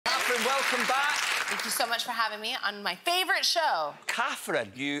Katherine, welcome back. Thank you so much for having me on my favourite show.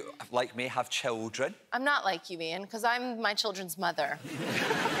 Katherine, you, like me, have children. I'm not like you, Iain, because I'm my children's mother.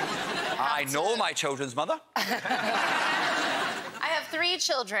 I know my children's mother. I have 3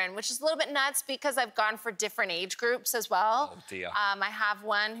 children, which is a little bit nuts because I've gone for different age groups as well. Oh, dear. I have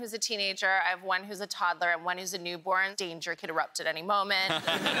one who's a teenager, I have one who's a toddler, and one who's a newborn. Danger could erupt at any moment.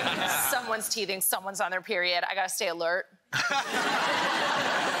 Someone's teething, someone's on their period. I gotta stay alert.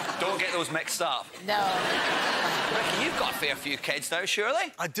 Don't get those mixed up. No. Rickie, you've got a fair few kids now,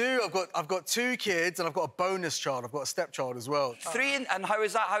 surely? I do. I've got 2 kids and I've got a bonus child. I've got a stepchild as well. 3, and how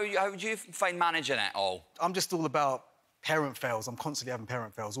is that? How would you find managing it all? I'm just all about parent fails. I'm constantly having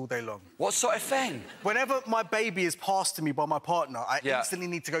parent fails all day long. What sort of thing? Whenever my baby is passed to me by my partner, I instantly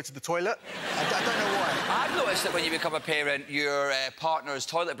need to go to the toilet. I don't know why. I've noticed that when you become a parent, your partner's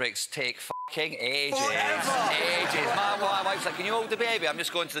toilet breaks take fucking ages. Forever. Ages. My wife's like, can you hold the baby? I'm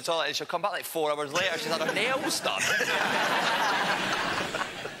just going to the toilet. And she'll come back like 4 hours later. She's had her nails done.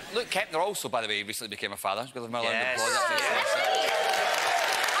 Look, Kempner also, by the way, recently became a father. Give him a round of applause.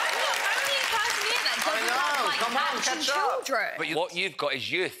 Come on, catch up. But what you've got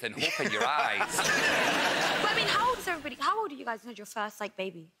is youth and hope in your eyes. But, I mean, how old is everybody? How old are you guys when you had your first, like,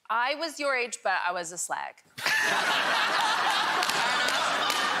 baby? I was your age, but I was a slag.